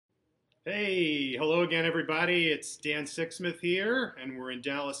Hey, hello again, everybody. It's Dan Sixsmith here, and we're in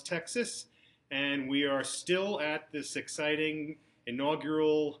Dallas, Texas, and we are still at this exciting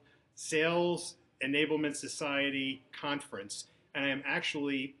inaugural Sales Enablement Society conference. And I am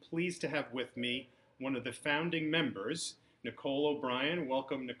actually pleased to have with me one of the founding members, Nicole O'Brien.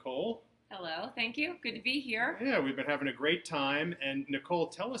 Welcome, Nicole. Hello, thank you. Good to be here. Yeah, we've been having a great time. And Nicole,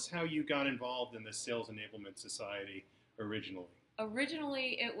 tell us how you got involved in the Sales Enablement Society originally.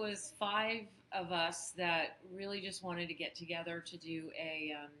 Originally, it was five of us that really just wanted to get together to do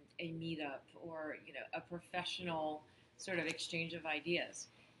a meetup or a professional sort of exchange of ideas.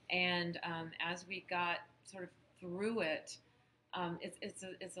 And as we got sort of through it,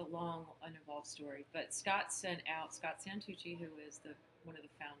 it's a long, uninvolved story. But Scott Santucci, who is the one of the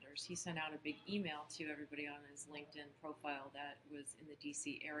founders, he sent out a big email to everybody on his LinkedIn profile that was in the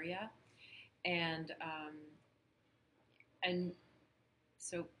DC area, and and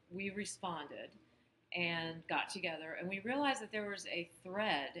so we responded and got together, and we realized that there was a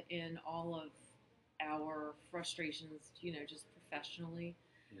thread in all of our frustrations, just professionally.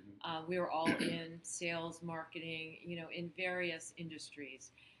 Mhm. We were all in sales, marketing, in various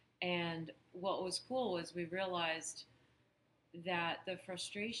industries. And what was cool was we realized that the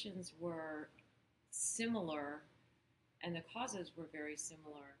frustrations were similar and the causes were very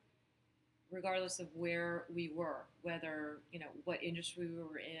similar regardless of where we were, whether, what industry we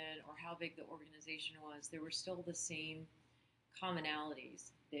were in or how big the organization was, there were still the same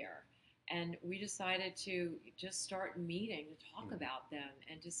commonalities there. And we decided to just start meeting to talk Mhm. about them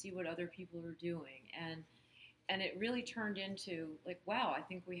and to see what other people are doing. And it really turned into like, wow, I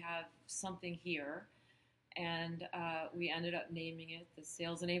think we have something here. And we ended up naming it the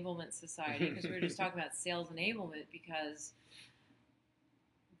Sales Enablement Society because we were just talking about sales enablement because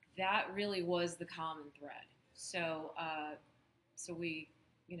that really was the common thread. So we,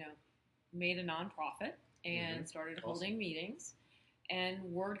 you know, made a nonprofit Mhm. and started Awesome. holding meetings, and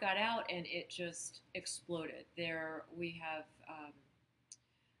word got out, and it just exploded. We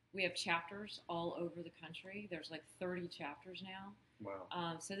have chapters all over the country. There's like 30 chapters now.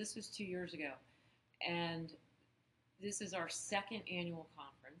 Wow. So this was 2 years ago, and this is our second annual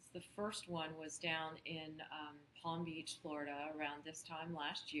conference. The first one was down in Palm Beach, Florida, around this time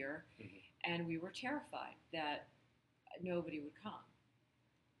last year, Mhm. and we were terrified that nobody would come,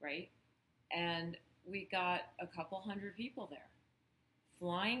 right? And we got a couple hundred people there,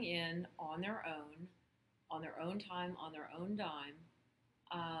 flying in on their own time, on their own dime,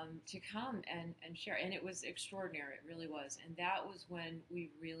 to come and share. And it was extraordinary. It really was. And that was when we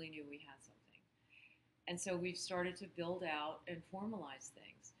really knew we had something. And so we've started to build out and formalize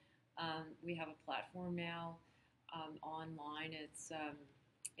things. We have a platform now online. It's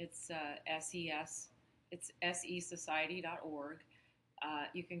SES. It's SESociety.org.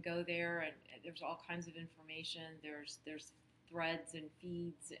 You can go there, and there's all kinds of information. There's threads and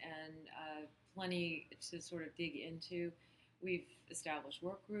feeds and plenty to sort of dig into. We've established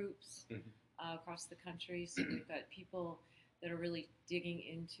work groups Mhm. across the country, so we've got people that are really digging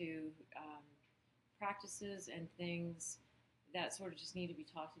into practices and things that sort of just need to be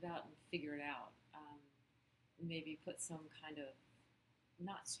talked about and figured out. Maybe put some kind of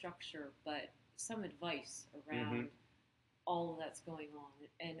not structure, but some advice around Mhm. all that's going on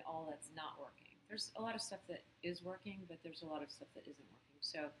and all that's not working. There's a lot of stuff that is working, but there's a lot of stuff that isn't working.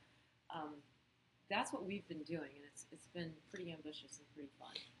 So um, that's what we've been doing, and it's been pretty ambitious and pretty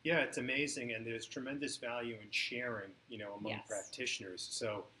fun. Yeah, it's amazing, and there's tremendous value in sharing, among Yes. practitioners.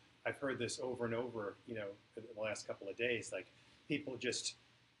 So I've heard this over and over, for the last couple of days, like people just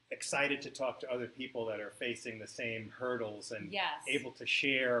excited to talk to other people that are facing the same hurdles and Yes. able to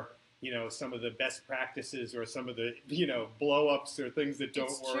share, some of the best practices or some of the, blow ups or things that don't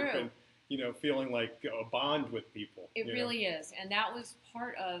It's work, true. and feeling like a bond with people. It really is. And that was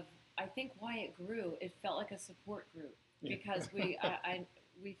part of, I think, why it grew. It felt like a support group Yeah. because we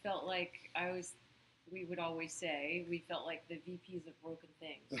felt like we would always say, we felt like the VPs of broken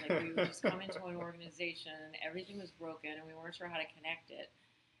things. Like we would just come into an organization and everything was broken and we weren't sure how to connect it.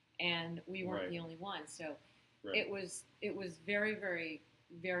 And we weren't Right. the only ones. So Right. it was very, very,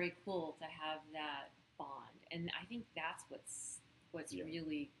 very cool to have that bond. And I think that's what's Yeah.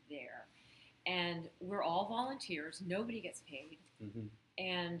 really there. And we're all volunteers. Nobody gets paid, Hmm.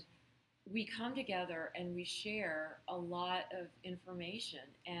 and we come together and we share a lot of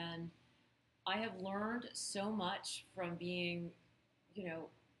information. And I have learned so much from being, you know,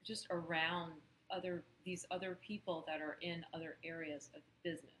 just around these other people that are in other areas of the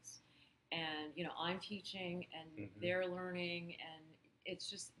business. And I'm teaching and Hmm. they're learning, and it's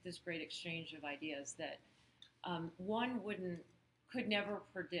just this great exchange of ideas that one wouldn't could never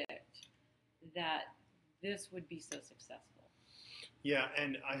predict. that this would be so successful. Yeah,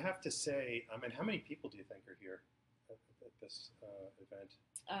 and I have to say, I mean, how many people do you think are here at this event?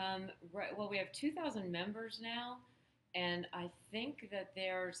 Right. Well, we have 2,000 members now, and I think that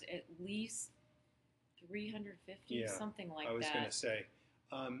there's at least 350, Yeah, something like I was going to that. say.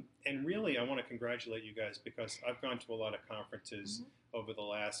 And really, I want to congratulate you guys because I've gone to a lot of conferences Hmm. over the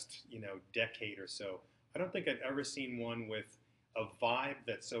last, decade or so. I don't think I've ever seen one with a vibe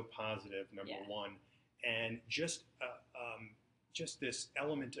that's so positive, number Yeah. one, and just this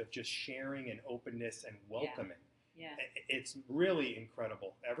element of just sharing and openness and Yeah. welcoming. Yeah. It's really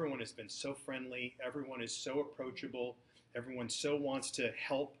incredible. Everyone has been so friendly. Everyone is so approachable. Everyone so wants to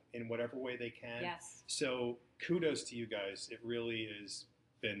help in whatever way they can. Yes. So kudos to you guys. It really has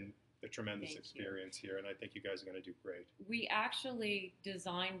been a tremendous Thank you. experience here, and I think you guys are going to do great. We actually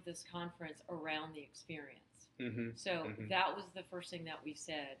designed this conference around the experience. Mm-hmm. So Mm-hmm. that was the first thing that we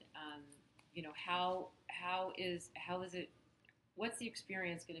said. How is it? What's the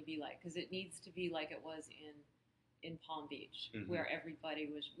experience going to be like? Because it needs to be like it was in Palm Beach, Mhm. where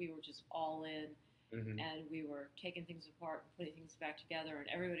we were just all in, Mm-hmm. and we were taking things apart and putting things back together, and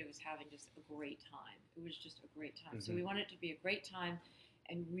everybody was having just a great time. It was just a great time. So Mhm. we wanted it to be a great time,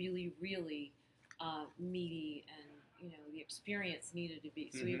 and really, really meaty, and the experience needed to be.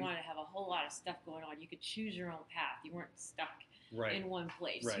 So we Mhm. wanted to have a whole lot of stuff going on. You could choose your own path. You weren't stuck Right. in one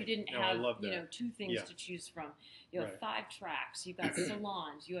place. Right. You didn't No, I have love that. two things Yeah. to choose from. You have Right. 5 tracks. You've got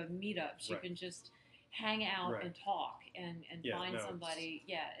salons. You have meetups. You Right. can just hang out Right. and talk and Yeah, find no, somebody.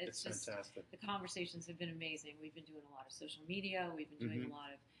 Yeah, it's just fantastic. the conversations have been amazing. We've been doing a lot of social media. We've been doing Mhm. a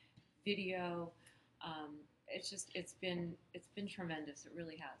lot of video. It's been tremendous. It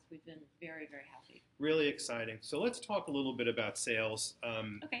really has. We've been very, very happy. Really exciting. So let's talk a little bit about sales.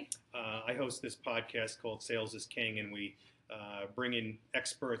 Okay. I host this podcast called Sales is King, and we bring in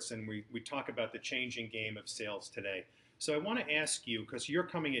experts and we talk about the changing game of sales today. So I want to ask you, because you're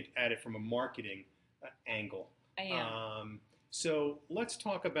coming at it from a marketing angle. I am. So let's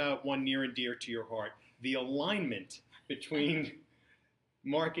talk about one near and dear to your heart, the alignment between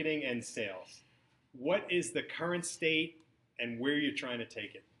marketing and sales. What is the current state and where you're trying to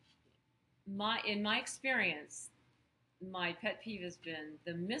take it? In my experience, my pet peeve has been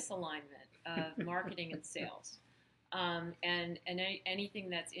the misalignment of marketing and sales, and anything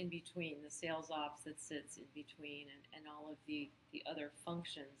that's in between, the sales ops that sits in between, and all of the other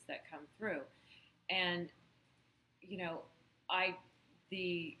functions that come through. And I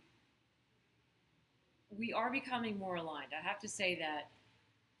the we are becoming more aligned. I have to say that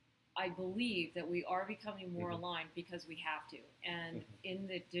I believe that we are becoming more Mhm. aligned because we have to. And Mhm. in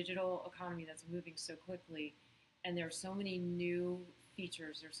the digital economy that's moving so quickly, and there are so many new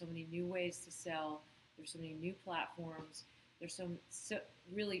features, there's so many new ways to sell, there's so many new platforms, there's so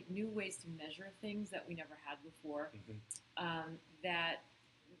really new ways to measure things that we never had before. Mhm. That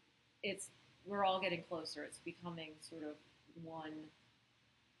we're all getting closer. It's becoming sort of one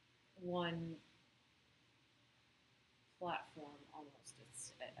platform almost.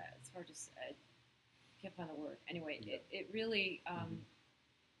 It's hard to say. I can't find the word. Anyway, Yeah. it really Mhm.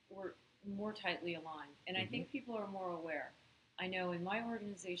 we're more tightly aligned, and I Mhm. think people are more aware. I know in my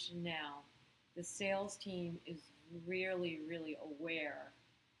organization now, the sales team is really, really aware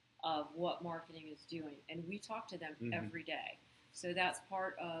of what marketing is doing, and we talk to them Mhm. every day. So that's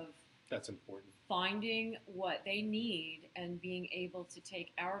part of That's important. finding what they need and being able to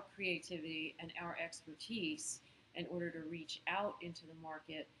take our creativity and our expertise in order to reach out into the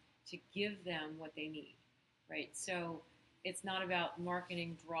market to give them what they need, right? So it's not about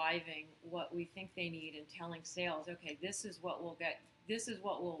marketing driving what we think they need and telling sales, okay, this is what we'll get, this is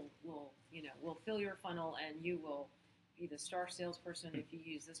what we'll fill your funnel, and you will be the star salesperson if you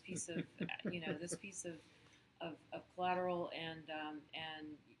use this piece of this piece of collateral,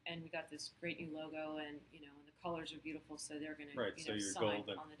 and we got this great new logo, and the colors are beautiful, so they're going to Right, so you're sign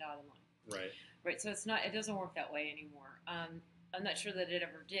golden. on the dotted line. Right. Right. So it doesn't work that way anymore. I'm not sure that it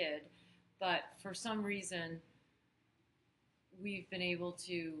ever did, but for some reason, we've been able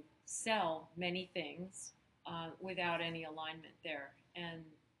to sell many things without any alignment there. And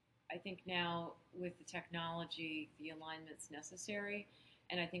I think now with the technology, the alignment's necessary,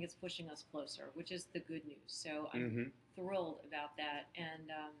 and I think it's pushing us closer, which is the good news. So I'm Mm-hmm. thrilled about that,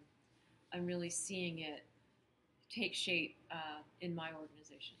 and I'm really seeing it take shape in my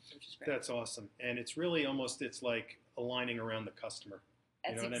organization, which is great. That's awesome. And it's really almost, it's like aligning around the customer.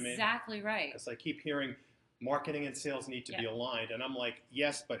 You That's know what I mean? exactly right. Because I keep hearing marketing and sales need to be Yeah. aligned. And I'm like,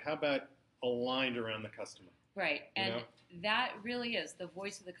 yes, but how about aligned around the customer? Right. You And know? that really is the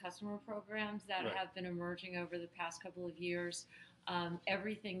voice of the customer programs that Right. have been emerging over the past couple of years.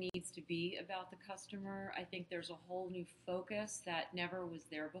 Everything needs to be about the customer. I think there's a whole new focus that never was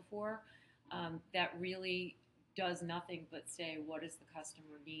there before, that really does nothing but say, what does the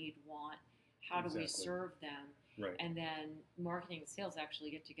customer need, want, how do we Exactly. serve them? Right. And then marketing and sales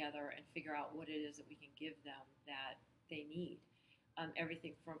actually get together and figure out what it is that we can give them that they need.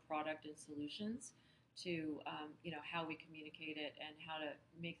 Everything from product and solutions to how we communicate it and how to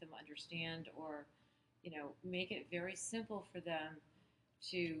make them understand, or make it very simple for them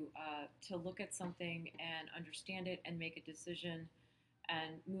to look at something and understand it and make a decision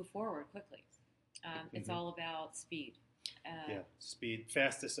and move forward quickly. It's Hmm. all about speed. Yeah, speed,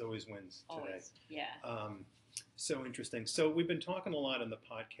 fastest always wins today. Always, yeah. So interesting. So we've been talking a lot on the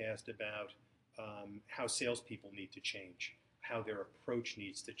podcast about how salespeople need to change, how their approach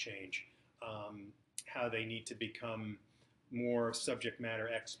needs to change, um, how they need to become more subject matter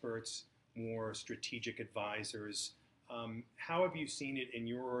experts, more strategic advisors. How have you seen it in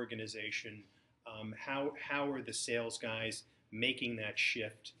your organization? How are the sales guys making that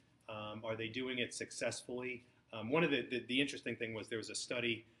shift? Are they doing it successfully? One of the interesting thing was there was a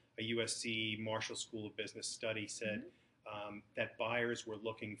study, a USC Marshall School of Business study said Mm-hmm. that buyers were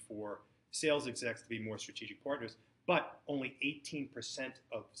looking for sales execs to be more strategic partners, but only 18%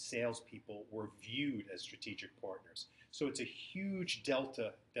 of salespeople were viewed as strategic partners. So it's a huge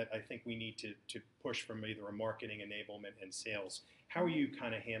delta that I think we need to push from either a marketing enablement and sales. How are you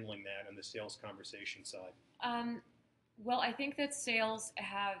kind of handling that on the sales conversation side? Um, well, I think that sales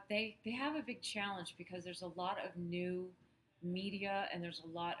they have a big challenge because there's a lot of new media and there's a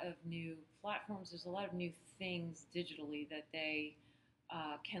lot of new platforms. There's a lot of new things digitally that they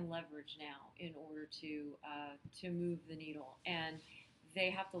can leverage now in order to move the needle, and they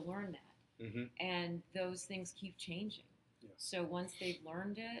have to learn that. Mm-hmm. And those things keep changing. Yeah. So once they've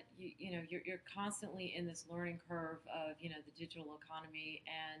learned it, you're constantly in this learning curve of the digital economy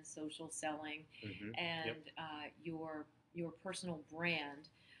and social selling, Mm-hmm. and Yep. your personal brand.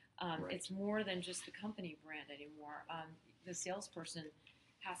 Right. It's more than just the company brand anymore. The salesperson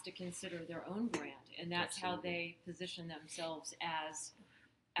has to consider their own brand, and that's how Absolutely. they position themselves as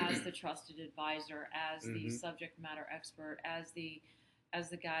the trusted advisor, as the Mm-hmm. subject matter expert, as the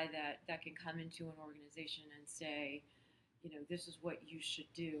guy that can come into an organization and say, this is what you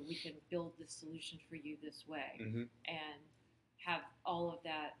should do. We can build this solution for you this way, Mm-hmm. and have all of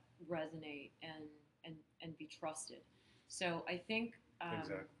that resonate and be trusted. So I think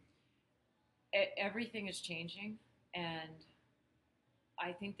Exactly. everything is changing, and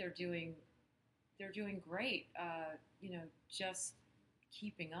I think they're doing great. Just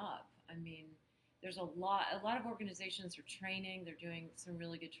keeping up. I mean, there's a lot of organizations are training. They're doing some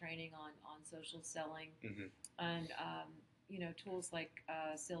really good training on social selling, Mm-hmm. and tools like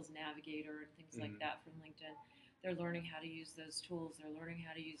Sales Navigator and things like Mm-hmm. that from LinkedIn. They're learning how to use those tools. They're learning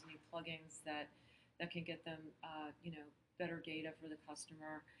how to use new plugins that can get them better data for the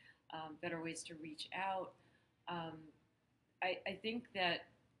customer, better ways to reach out. Um, I think that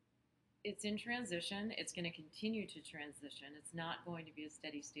it's in transition. It's going to continue to transition. It's not going to be a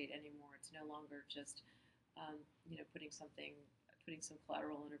steady state anymore. It's no longer just putting some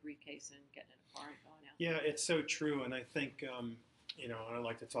collateral in a briefcase and getting in a car and going out. Yeah, it's so true, and I think and I'd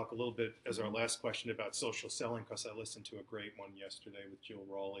like to talk a little bit as our Mm-hmm. last question about social selling because I listened to a great one yesterday with Jill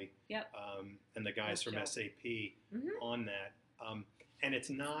Rowley, Yep. and the guys Love from Jill. SAP Mm-hmm. on that. And it's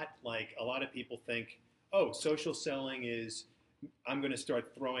not like a lot of people think, oh, social selling is I'm going to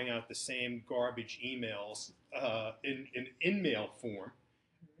start throwing out the same garbage emails in mail form,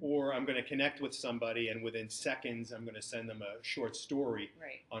 or I'm going to connect with somebody and within seconds I'm going to send them a short story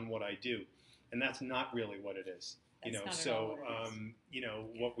Right. on what I do, and that's not really what it is. That's not at all So what it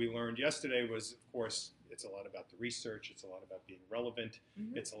is. what we learned yesterday was, of course, it's a lot about the research. It's a lot about being relevant.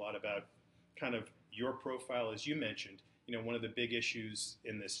 Mm-hmm. It's a lot about kind of your profile, as you mentioned. One of the big issues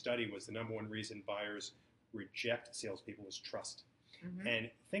in this study was the number one reason buyers reject salespeople is trust. Mm-hmm. And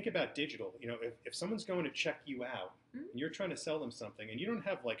think about digital. If someone's going to check you out Mm-hmm. and you're trying to sell them something and you don't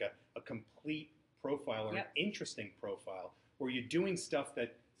have like a complete profile or Yep. an interesting profile, or you're doing stuff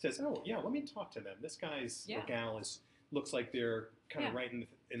that says, oh, yeah, let me talk to them. This guy's Yeah. or gal looks like they're kind of Yeah. right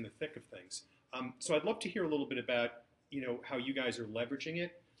in the thick of things. So I'd love to hear a little bit about, how you guys are leveraging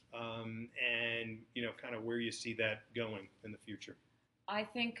it, and, kind of where you see that going in the future. I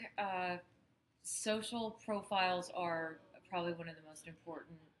think social profiles are probably one of the most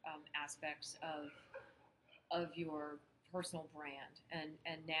important aspects of your personal brand,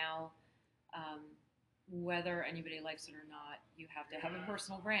 and now, um, whether anybody likes it or not, you have to have a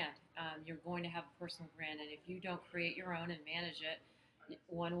personal brand. You're going to have a personal brand, and if you don't create your own and manage it,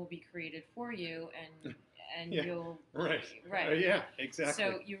 one will be created for you, and and Yeah. you'll Right. right. Yeah, exactly.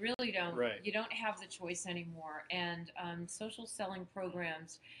 So you really don't Right. you don't have the choice anymore. And social selling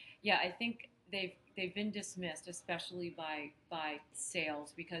programs, yeah, I think they've been dismissed, especially by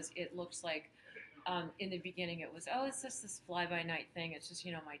sales, because it looks like in the beginning it was, oh, it's just this fly by night thing. It's just,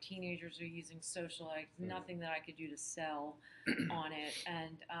 my teenagers are using social, like nothing that I could do to sell on it.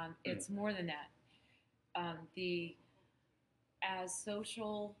 And it's more than that. The As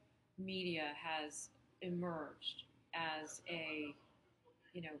social media has emerged as a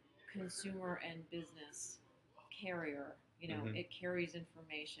you know consumer and business carrier, Mhm. it carries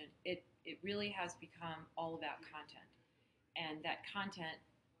information. It really has become all about content, and that content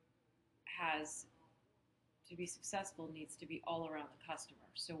has to be successful needs to be all around the customer.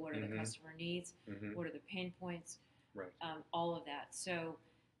 So what are the Mhm. customer needs? Mhm. What are the pain points? Right. All of that. So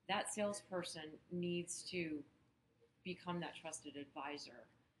that salesperson needs to become that trusted advisor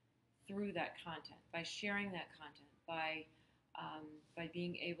through that content, by sharing that content, by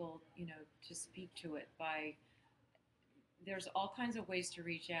being able, to speak to it. By There's all kinds of ways to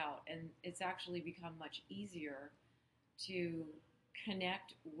reach out, and it's actually become much easier to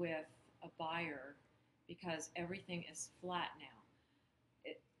connect with a buyer because everything is flat now.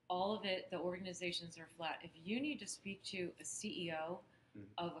 It, all of it, the organizations are flat. If you need to speak to a CEO Mhm.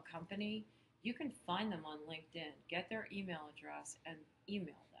 of a company, you can find them on LinkedIn, get their email address, and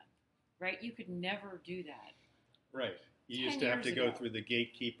email them. Right? You could never do that Right. You used 10 to have years to go ago. through the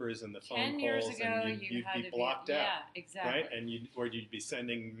gatekeepers and the phone 10 years calls, and ago, you'd, you you'd had be to be, blocked out, yeah, right? exactly. And or you'd be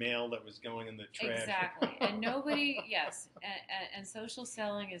sending mail that was going in the trash. Exactly. And nobody, yes, and social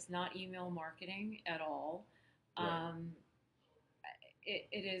selling is not email marketing at all. Right. Um,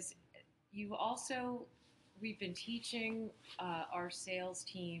 it is, you also, we've been teaching our sales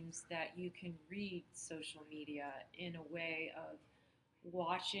teams that you can read social media in a way of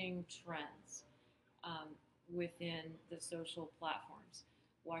watching trends um, within the social platforms,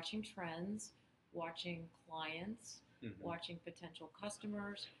 watching trends, watching clients, Mhm. watching potential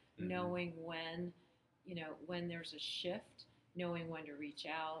customers, Mhm. knowing when there's a shift, knowing when to reach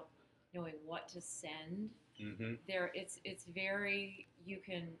out, knowing what to send. Mhm. It's very, you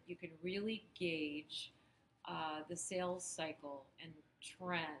can really gauge the sales cycle and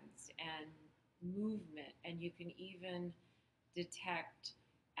trends and movement, and you can even detect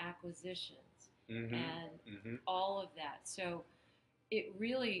acquisitions Mhm. and Mhm. all of that. So it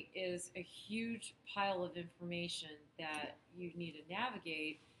really is a huge pile of information that you need to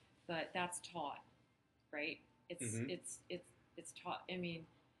navigate, but that's taught, right? It's Mhm. it's it's it's taught. I mean,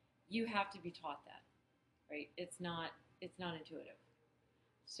 you have to be taught that, right? It's not intuitive.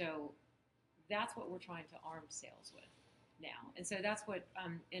 So that's what we're trying to arm sales with now. And so that's what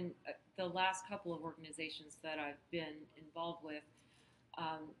in the last couple of organizations that I've been involved with,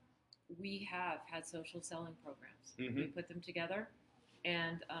 um, we have had social selling programs. We Mhm. put them together,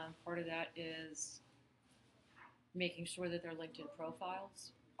 and part of that is making sure that their LinkedIn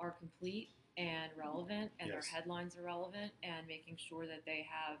profiles are complete and relevant, and their Yes. headlines are relevant, and making sure that they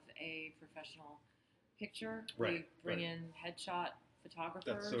have a professional picture. Right. We bring Right. in headshot That's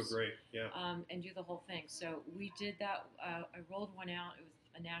photographers, so great. Yeah. and do the whole thing. So we did that. I rolled one out. It was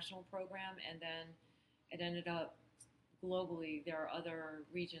a national program, and then it ended up globally. There are other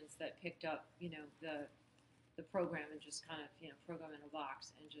regions that picked up, the program and just kind of, program in a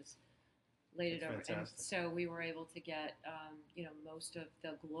box and just laid That's it over. And fantastic. so we were able to get, most of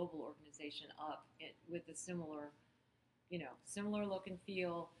the global organization up with a similar look and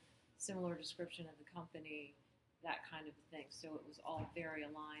feel, similar description of the company, that kind of thing. So it was all very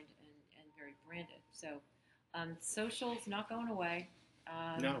aligned and very branded. So social's not going away.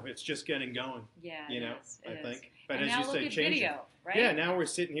 No, it's just getting going. Yeah, You it know, is. I It is. think. But And as now you look say, at changing. video, right? Yeah, now we're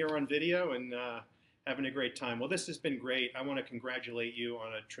sitting here on video and having a great time. Well, this has been great. I want to congratulate you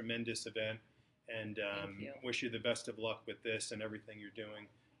on a tremendous event and Thank you. wish you the best of luck with this and everything you're doing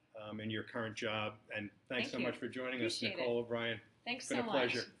in your current job. And thanks Thank so you. much for joining us, Appreciate Nicole it. O'Brien. Thanks It's been so a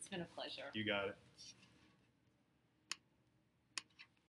pleasure. much. It's been a pleasure. You got it.